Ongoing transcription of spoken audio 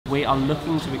We are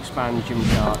looking to expand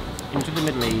Gymshark into the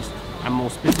Middle East and more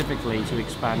specifically to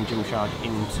expand Gymshark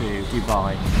into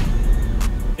Dubai.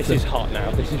 This is hot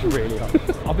now, this is really hot.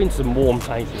 I've been to some warm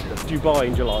places, but Dubai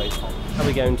in July is hot. And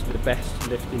we're going to the best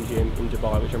lifting gym in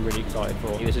Dubai, which I'm really excited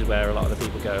for. This is where a lot of the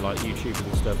people go, like YouTubers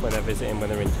and stuff, when they're visiting, when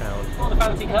they're in town. Oh, the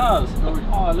fancy cars!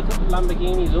 Oh, look at the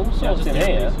Lamborghinis, all sorts in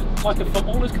here. It's like a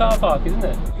footballer's car park, isn't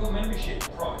it? Your membership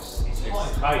price is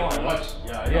high, much.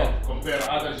 Yeah. Compare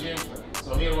other gyms.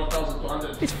 So near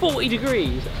 1,200. It's 40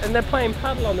 degrees, and they're playing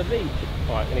paddle on the beach.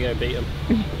 Alright, I'm gonna go beat them.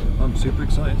 I'm super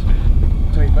excited.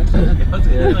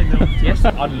 Yes,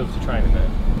 I'd love to train in there.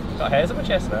 Got hairs on my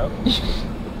chest now.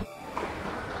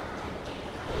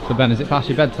 So Ben, is it past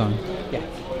your bedtime? Yeah.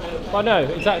 Well, no,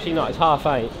 it's actually not. It's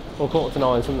 8:30 or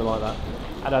 8:45, something like that.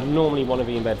 And I'd normally want to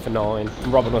be in bed for 9.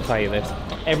 And Robin will tell you this.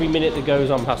 Every minute that goes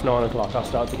on past 9 o'clock, I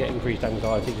start to get increased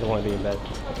anxiety because I want to be in bed.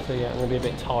 So yeah, I'm going to be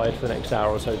a bit tired for the next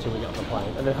hour or so till we get on the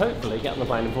plane. And then hopefully get on the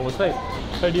plane and fall asleep.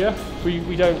 And yeah,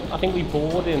 we don't, I think we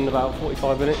board in about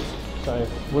 45 minutes. So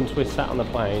once we're sat on the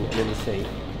plane and in the seat,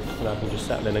 and I can just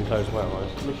settle in and close my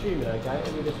eyes. I'm assuming okay,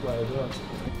 it'll be this way as well.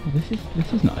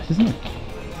 This is nice, isn't it?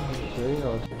 It's really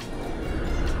nice.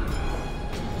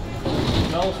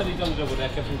 Noel said he's done a double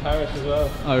decker from Paris as well.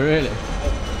 Oh really?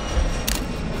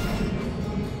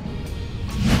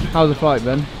 How was the flight,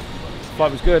 Ben? The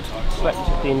flight was good.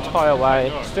 Slept the entire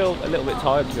way. Still a little bit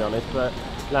tired to be honest, but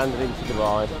landed into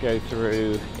Dubai, go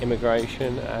through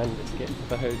immigration and get to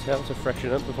the hotel to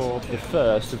freshen up before the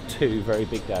first of 2 very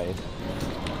big days.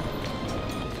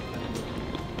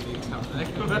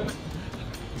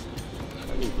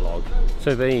 Vlog.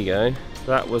 So there you go.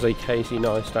 That was a Casey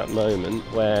Neistat moment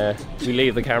where we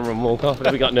leave the camera and walk off, and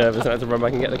then we got nervous and had to run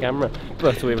back and get the camera.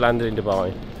 But we've landed in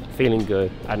Dubai, feeling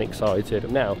good and excited.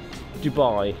 Now,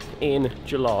 Dubai in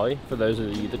July, for those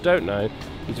of you that don't know,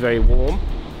 is very warm.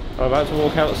 I'm about to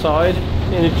walk outside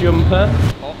in a jumper.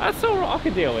 That's alright, I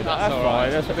can deal with that. That's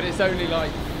alright. But it's only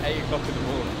like 8 o'clock in the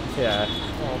morning. Yeah.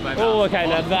 Oh, man, oh okay,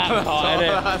 now that's hot, isn't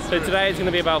it? So today it's going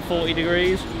to be about 40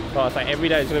 degrees. Well, I say every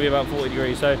day it's going to be about 40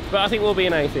 degrees. So, but I think we'll be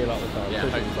in AC a lot of the time. Yeah,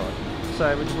 fine.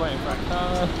 So we're just waiting for our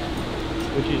car,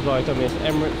 which is like on this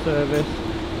Emirates service,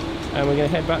 and we're going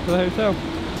to head back to the hotel.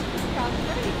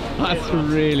 That's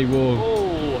really warm.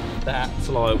 Oh, that's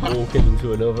like walking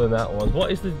into an oven. That one.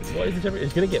 What is the temperature?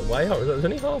 It's going to get way hot. It's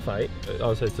only 8:30.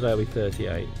 Oh, so today will be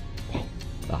 38.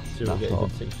 So we'll get a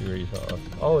good 6 degrees hotter.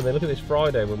 Oh, and then look at this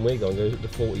Friday when we're going, goes up to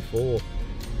 44.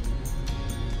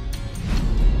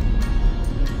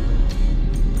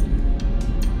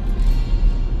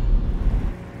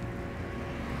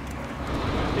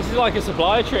 This is like a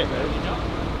supply trip, man.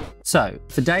 So,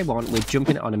 for day one, we're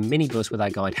jumping on a minibus with our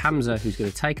guide Hamza, who's going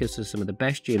to take us to some of the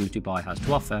best gyms Dubai has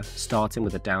to offer, starting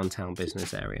with the downtown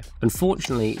business area.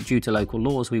 Unfortunately, due to local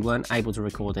laws, we weren't able to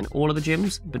record in all of the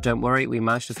gyms, but don't worry, we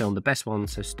managed to film the best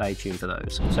ones, so stay tuned for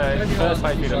those. So, the first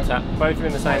place we looked at, both are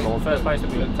in the same mall. The first place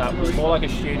that we looked at was more like a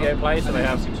studio place, so they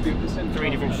have 3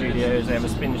 different studios. They have a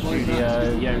spin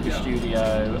studio, yoga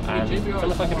studio, and it's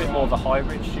almost like a bit more of a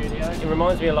hybrid studio. It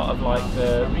reminds me a lot of like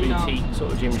the boutique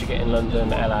sort of gyms you get in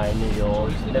London, LA, New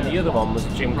York. And then the other one was a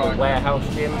gym called Warehouse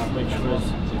Gym, which was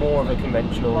more of a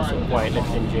conventional sort of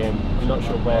weightlifting gym. I'm not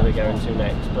sure where we're going to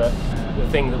next, but the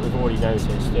thing that we've already noticed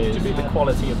is the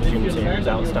quality of the gym here is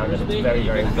outstanding. It's very,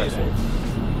 very impressive.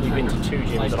 We've been to 2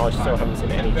 gyms and I still haven't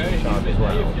seen any Gymshark as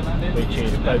well, which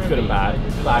is both good and bad.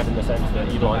 Bad in the sense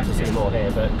that you'd like to see more here,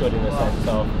 but good in the sense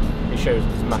of it shows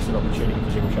there's a massive opportunity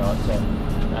for Gymshark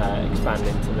to expand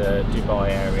into the Dubai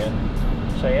area.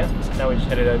 So yeah, now we just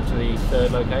headed over to the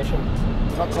 3rd location.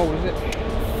 How cold is it?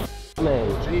 Man,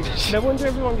 no wonder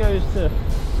everyone goes to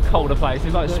colder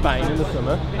places like Spain in the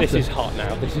summer. This is hot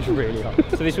now, this is really hot.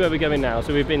 So this is where we're going now.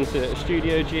 So we've been to a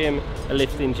studio gym, a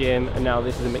lifting gym, and now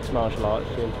this is a mixed martial arts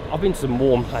gym. I've been to some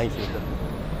warm places, but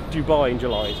Dubai in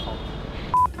July is hot.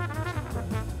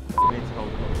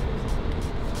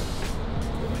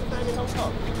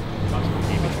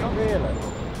 Really?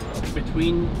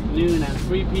 Between noon and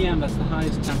 3 p.m. that's the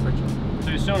highest temperature.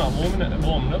 So it's still not warming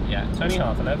up yet. It's only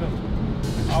 11:30.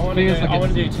 I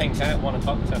want to do 10k at 1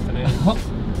 o'clock this afternoon.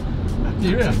 Do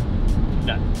you really?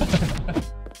 No.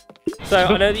 So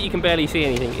I know that you can barely see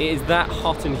anything. It is that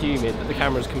hot and humid that the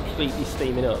camera's completely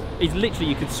steaming up. It's literally,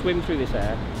 you could swim through this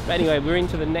air. But anyway, we're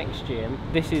into the next gym.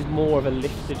 This is more of a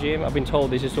lifter gym. I've been told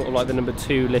this is sort of like the number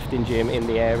 2 lifting gym in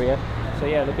the area. So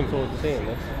yeah, looking forward to seeing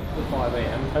this. At 5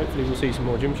 AM. Hopefully we'll see some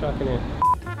more Gymshark in here.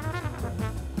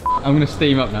 I'm going to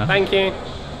steam up now. Thank you.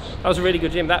 That was a really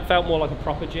good gym. That felt more like a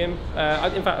proper gym.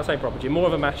 In fact, I say proper gym, more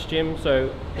of a mass gym. So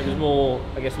there was more,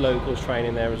 I guess, locals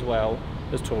training there as well.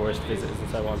 as tourist visitors and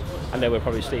so on. And they were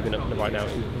probably sleeping up right now.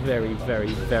 It's very, very,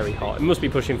 very hot. It must be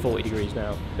pushing 40 degrees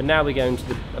now. But now we're going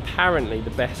to apparently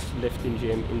the best lifting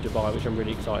gym in Dubai, which I'm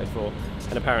really excited for.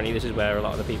 And apparently this is where a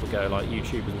lot of the people go, like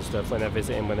YouTubers and stuff, when they're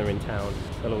visiting, when they're in town,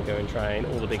 they'll all go and train.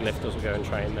 All the big lifters will go and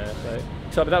train there.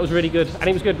 So but that was really good. And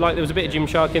it was good, like there was a bit of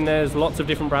Gymshark in there, there's lots of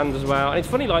different brands as well. And it's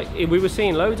funny, like we were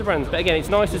seeing loads of brands, but again, it's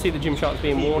nice to see the Gymsharks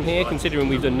being worn here, considering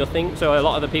we've done nothing. So a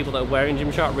lot of the people that are wearing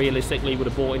Gymshark realistically would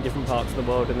have bought in different parts of the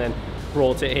world and then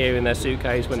brought it here in their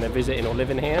suitcase when they're visiting or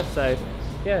living here. So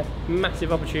yeah,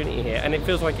 massive opportunity here, and it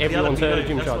feels like everyone's heard of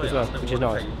Gymshark as well, which is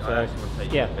nice. So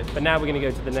yeah, but now we're going to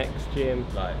go to the next gym,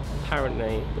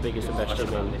 apparently the biggest and best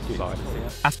gym in Dubai.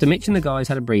 After Mitch and the guys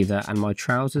had a breather and my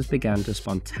trousers began to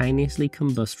spontaneously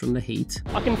combust from the heat,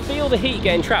 I can feel the heat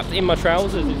getting trapped in my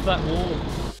trousers, it's that warm.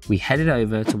 We headed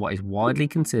over to what is widely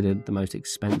considered the most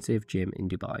expensive gym in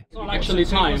Dubai. It's not actually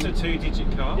time. What's a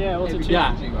two-digit car? Yeah, what's a two?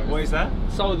 Yeah. What is that?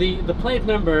 So the plate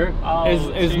number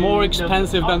is more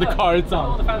expensive than the car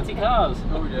itself. All the fancy cars.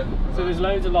 Oh yeah. So there's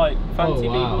loads of like fancy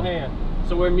people here.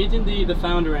 So we're meeting the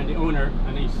founder and the owner,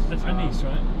 Anis. That's Anis,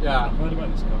 right? Yeah. I've heard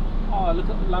about this car. Oh, look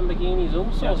at the Lamborghinis,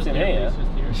 all sorts in here.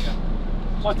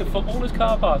 It's like a footballer's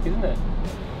car park, isn't it?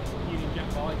 Union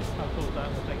Jack bike. How cool is that?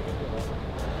 We'll take a picture of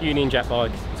that. Union Jack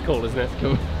bike. It's cool, isn't it?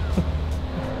 Cool.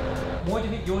 Why do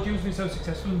you think your gym's been so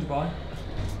successful in Dubai?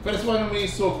 First one, we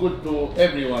so good to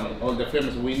everyone, all the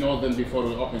famous. We know them before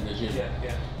we open the gym.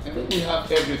 Yeah. And then we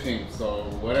have everything. So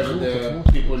whatever the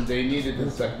people they needed,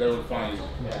 it's like they will find.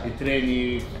 The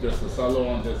training, there's a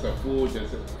salon, there's a food,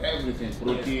 there's everything,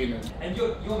 protein. And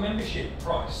your membership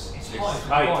price is high. It's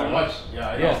high, much.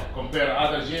 Yeah. Compare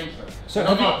other gyms. So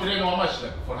no, train how much?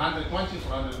 Like 420,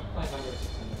 400,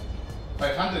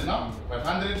 500 now?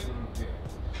 500? Yeah.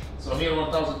 So here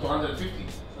 1,250.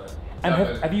 And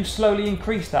have you slowly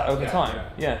increased that over time?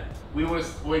 Yeah.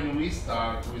 When we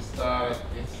start, it's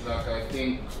like I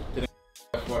think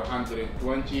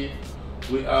 420,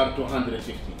 we are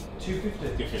 250.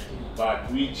 250?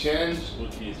 But we change, we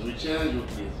increase.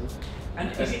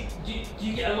 And do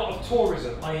you get a lot of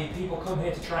tourism? I.e. people come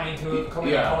here to train who are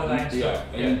coming on holiday and stuff?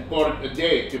 Yeah, and for a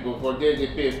day, people for a day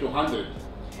they pay 200.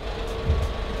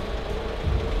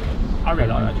 I really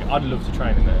like that gym. I'd love to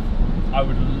train in there. I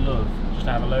would love just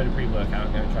to have a load of pre-workout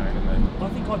and go and train in there. I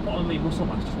think I'd put on me muscle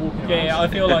mass just walking around. Yeah, I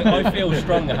feel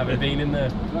stronger having been in there.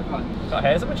 Got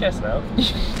hairs on my chest now.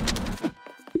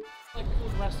 Like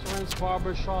food restaurants,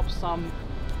 barber shops, some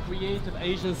creative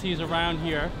agencies around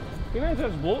here. You may as well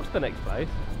just walk to the next place.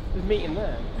 There's meeting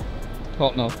there.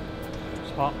 Hot no.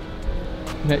 It's hot.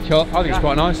 Mitch, hot. I think it's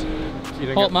quite nice.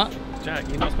 Hot, Matt. Jack,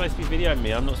 you're not supposed to be videoing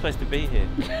me. I'm not supposed to be here.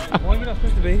 Why are you not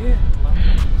supposed to be here?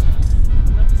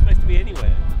 I'm not supposed to be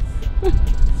anywhere.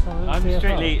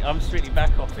 I'm strictly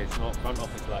back office, not front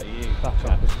office like you. Back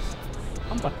office.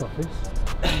 I'm back office.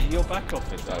 You're back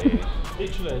office, are you?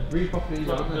 Literally. Really popular,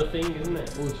 It's like the thing, isn't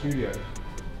it? All the studio.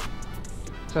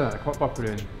 So that's quite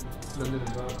popular in London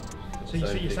as well. So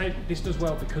you say this does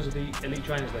well because of the elite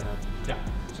trainers they have? Yeah.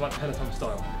 It's like Peloton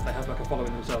style. They have like a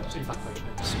following themselves. Exactly.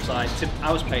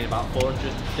 I was paying about 400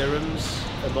 dirhams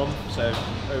a month, so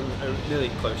nearly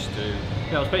close to.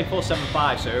 I was paying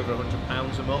 475, so over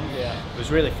 £100 a month. Yeah. I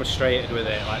was really frustrated with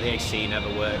it. Like the AC never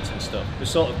worked and stuff. I was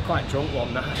sort of quite drunk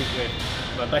one night with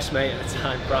my best mate at the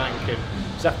time, Frank, and it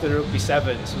was after the rugby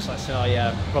sevens. So I was like, oh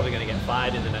yeah, I'm probably going to get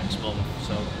fired in the next month,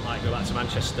 so I might go back to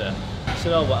Manchester. I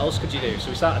said, oh, what else could you do? So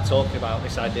we started talking about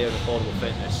this idea of affordable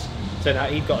fitness. Turned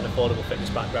out he'd got an affordable fitness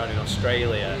background in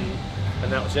Australia,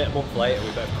 and that was it. A month later,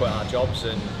 we both quit our jobs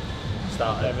and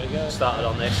started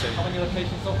on this. And how many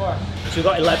locations so far? So we've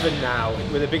got 11 now.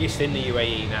 We're the biggest in the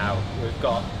UAE now. We've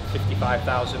got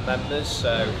 55,000 members.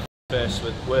 So first,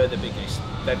 we're the biggest.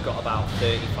 They've got about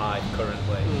 35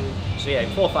 currently. So yeah, in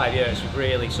 4 or 5 years, we've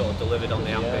really sort of delivered on the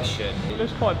ambition. It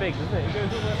looks quite big, doesn't it? It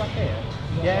goes all the way back here.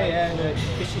 Yeah.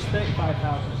 This is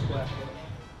 35,000 square foot.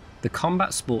 The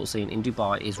combat sports scene in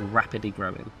Dubai is rapidly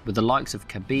growing, with the likes of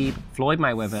Khabib, Floyd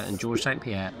Mayweather and Georges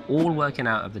St-Pierre all working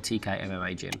out of the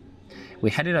TKMMA gym. We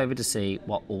headed over to see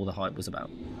what all the hype was about.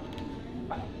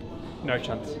 No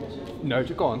chance. No,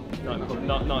 go on.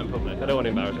 Not in public. I don't want to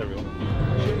embarrass everyone.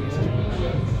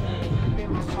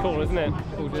 It's cool, isn't it?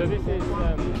 So this is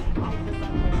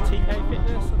TK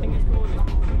Fitness, I think it's called.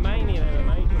 It's mainly an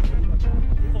MMA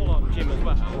gym. Full-on gym as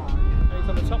well. And it's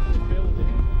on the top of this building.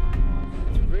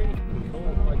 It's really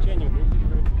cool. Like genuinely, it's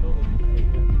really cool.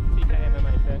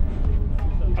 TKMMA Fit.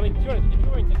 I mean, to be honest, if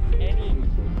you're into any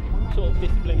sort of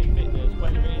discipline in fitness,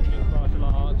 whether it is mixed martial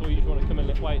arts or you just want to come and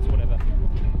lift weights or whatever,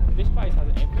 this place has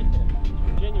everything.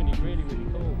 It's genuinely really, really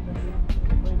cool.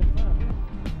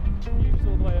 Views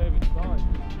all the way over to Dubai.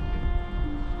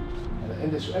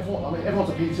 in this, everyone's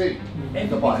a PT.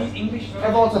 Everybody's English.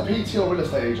 Everyone's a PT or real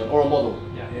estate agent or a model.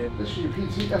 Yeah. Literally,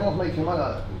 PT, everyone's making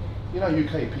money. You know,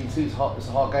 UK PT's hard. It's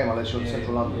a hard game unless you're in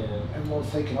central London. Yeah. Everyone's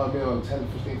taking home minimum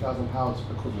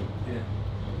 £10,000–15,000 equivalent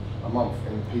a month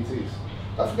in PTs.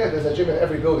 Don't forget, there's a gym in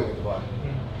every building in Dubai.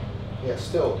 Yeah,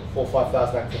 still 4,000 or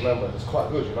 5,000 active members. It's quite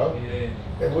good, you know.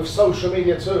 Yeah. And with social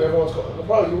media too, everyone's got.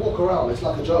 Bro, you walk around, it's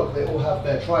like a joke. They all have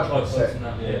their tripod set.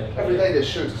 Every day there's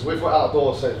shoots because we've got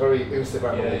outdoors, so it's very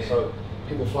Instagrammable. So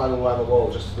people flying all around the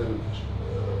world just to do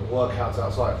workouts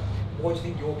outside. Why do you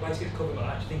think your place gets covered like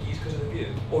that? Do you think it's because of the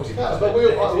view? Or is it but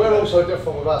we're also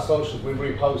different with our socials. We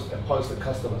repost and post to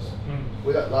customers.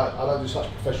 We don't I don't do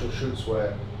such professional shoots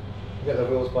where you get the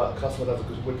reels, but the customer does it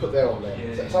because we put their on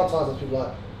there. So sometimes there's people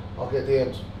like, I'll get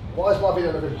DMs. Why is my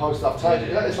video not been posted? I've tagged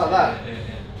you. It's like that.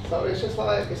 So it's just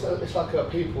like it's like a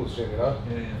people's gym, you know.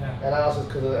 And ours is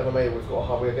because of the MMA. We've got a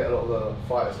hub. We get a lot of the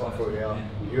fighters come through here.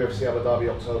 UFC Abu Dhabi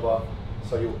October,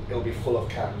 so it'll be full of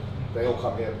camp. They all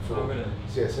come here before.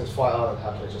 So yeah, since Fight Island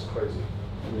happened, it's just crazy.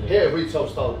 Here, retail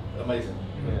style, amazing.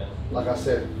 Like I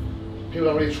said, people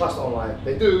don't really trust online.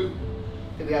 They do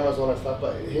in the Amazon and stuff,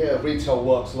 but here retail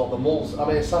works a lot. The malls. I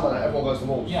mean, it's summer now. Everyone goes to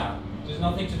malls. Yeah, there's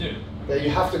nothing to do. You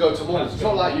have to go to malls. It's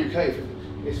not like UK.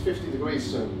 It's 50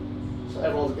 degrees soon, so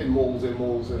everyone's in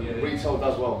malls, and retail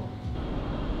does well.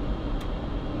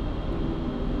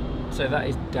 So that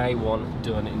is day one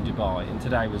done in Dubai, and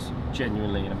today was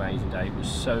genuinely an amazing day. It was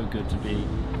so good to be,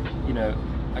 you know,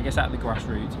 I guess at the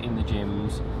grassroots, in the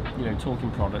gyms, you know,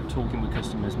 talking product, talking with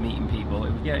customers, meeting people.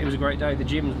 It was a great day. The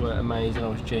gyms were amazing. I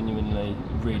was genuinely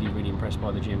really impressed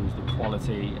by the gyms. The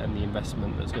quality and the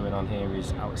investment that's going on here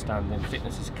is outstanding.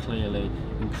 Fitness is clearly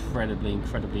incredibly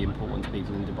important to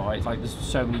people in Dubai. It's like there's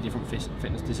so many different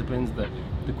fitness disciplines that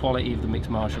the quality of the mixed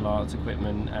martial arts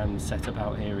equipment and setup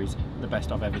out here is the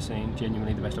best I've ever seen.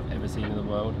 Genuinely the best I've ever seen in the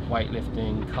world.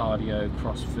 Weightlifting, cardio,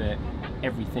 CrossFit,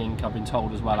 everything. I've been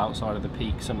told as well, outside of the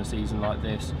peak summer season like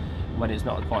this, when it's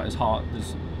not quite as hot,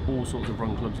 there's all sorts of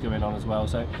run clubs going on as well.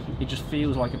 So it just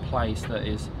feels like a place that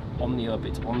is on the up,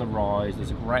 it's on the rise. There's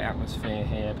a great atmosphere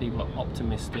here. People are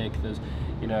optimistic. There's,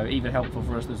 you know, even helpful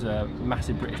for us, there's a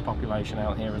massive British population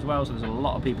out here as well. So there's a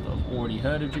lot of people that have already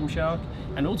heard of Gymshark,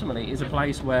 and ultimately it's a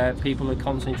place where people are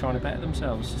constantly trying to better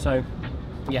themselves. So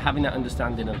yeah, having that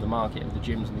understanding of the market, of the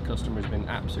gyms and the customer has been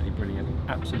absolutely brilliant.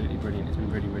 Absolutely brilliant. It's been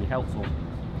really helpful.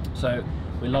 So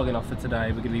we're logging off for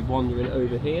today. We're going to be wandering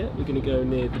over here. We're going to go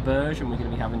near the Burj and we're going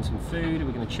to be having some food.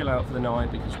 We're going to chill out for the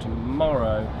night because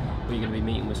tomorrow we're going to be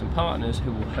meeting with some partners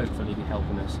who will hopefully be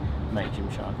helping us make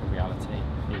Gymshark a reality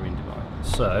here in Dubai.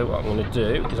 So what I'm going to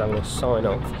do is I'm going to sign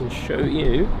off and show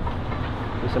you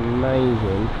this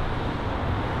amazing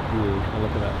view. Oh,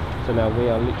 look at that. So now we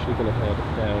are literally going to head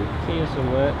down here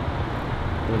somewhere.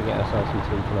 We're going to get ourselves some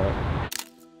tea tonight.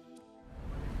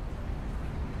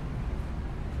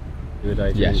 Do a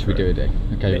day. Yes, we do a day.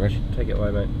 Okay, Mitch, ready? Take it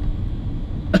away, mate.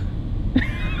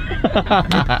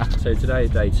 So today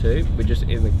is day 2. We're just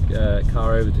in the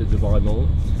car over to the Dubai Mall,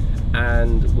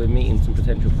 and we're meeting some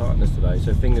potential partners today.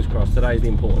 So fingers crossed. Today's the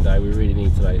important day. We really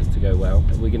need today to go well.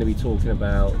 We're going to be talking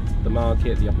about the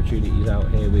market, the opportunities out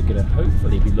here. We're going to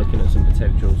hopefully be looking at some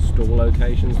potential store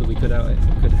locations that we could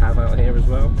have out here as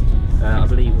well. I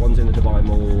believe one's in the Dubai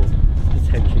Mall,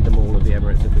 potentially the Mall of the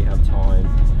Emirates if we have time.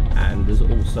 And there's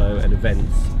also an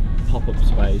events pop-up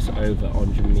space over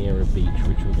on Jumeirah Beach,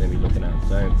 which we're going to be looking at.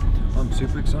 So I'm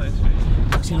super excited.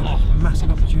 It's a massive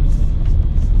opportunity.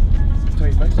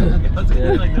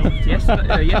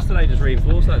 Yesterday just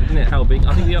reinforced that, didn't it? How big?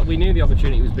 I think we knew the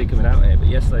opportunity was big coming out here, but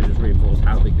yesterday just reinforced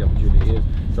how big the opportunity is.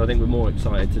 So I think we're more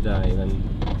excited today than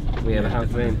we ever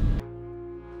have been.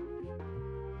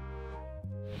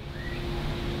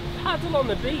 Paddle on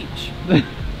the beach.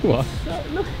 What? So,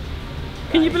 look.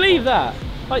 Can you believe that?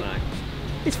 Like,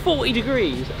 it's 40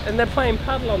 degrees and they're playing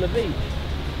paddle on the beach.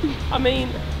 I mean...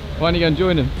 Why don't you go and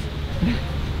join them?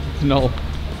 No.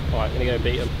 Alright, I'm gonna go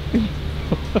beat them.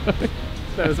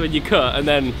 That's when you cut and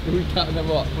then... We cut and then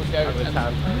what? We'll go have a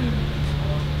tan.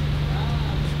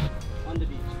 On the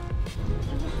beach.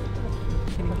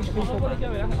 I want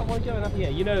to go in. Yeah,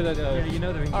 you know they're going. Yeah, you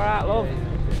know they're in. Alright, love.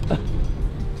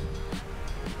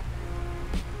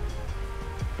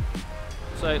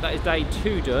 So that is day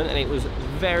 2 done, and it was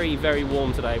very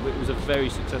warm today. It was a very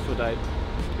successful day.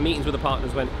 Meetings with the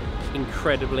partners went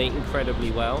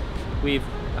incredibly well. We've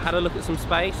had a look at some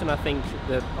space, and I think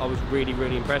that I was really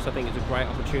impressed. I think it's a great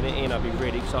opportunity, and I'd be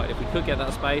really excited if we could get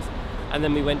that space. And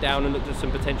then we went down and looked at some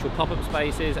potential pop-up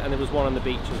spaces, and there was one on the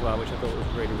beach as well, which I thought was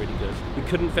really good. We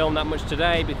couldn't film that much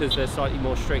today because they're slightly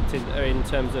more strict in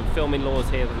terms of filming laws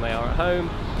here than they are at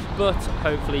home. but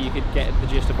hopefully you could get the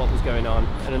gist of what was going on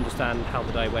and understand how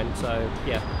the day went. So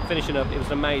yeah, finishing up, it was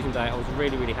an amazing day. I was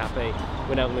really, really happy.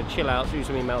 We're now going to chill out, do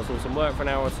some emails and some work for an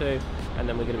hour or two, and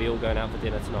then we're going to be all going out for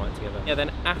dinner tonight together. Yeah, then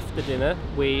after dinner,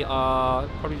 we are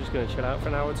probably just going to chill out for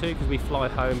an hour or two, because we fly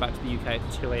home back to the UK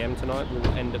at 2 AM tonight. We'll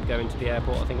end up going to the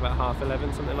airport, I think about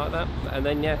 11:30, something like that. And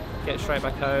then yeah, get straight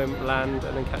back home, land,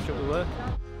 and then catch up with work.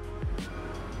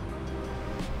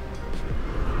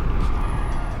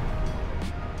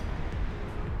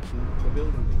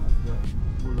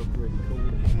 Will look really cool.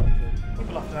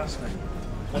 People often ask me,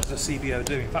 what does a CBO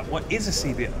do? In fact, what is a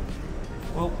CBO?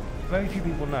 Well, very few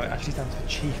people know it actually stands for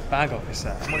Chief Bag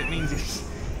Officer. And what it means is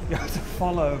you have to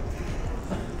follow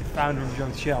the founder and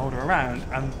majority shareholder around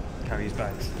and carry his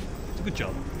bags. It's a good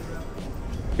job.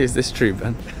 Is this true,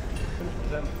 Ben?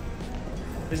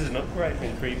 This is an upgrade from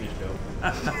the previous job.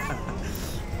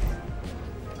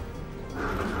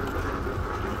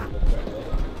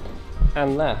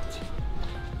 And that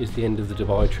is the end of the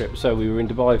Dubai trip. So we were in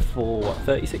Dubai for what,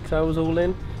 36 hours all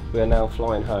in. We are now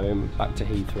flying home back to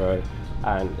Heathrow,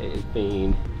 and it has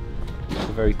been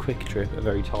a very quick trip, a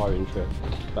very tiring trip,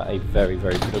 but a very,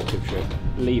 very productive trip.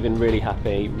 Leaving really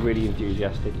happy, really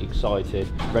enthusiastic, excited,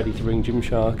 ready to bring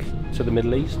Gymshark to the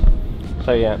Middle East.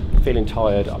 So yeah, feeling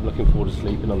tired. I'm looking forward to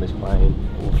sleeping on this plane.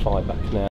 We'll fly back now.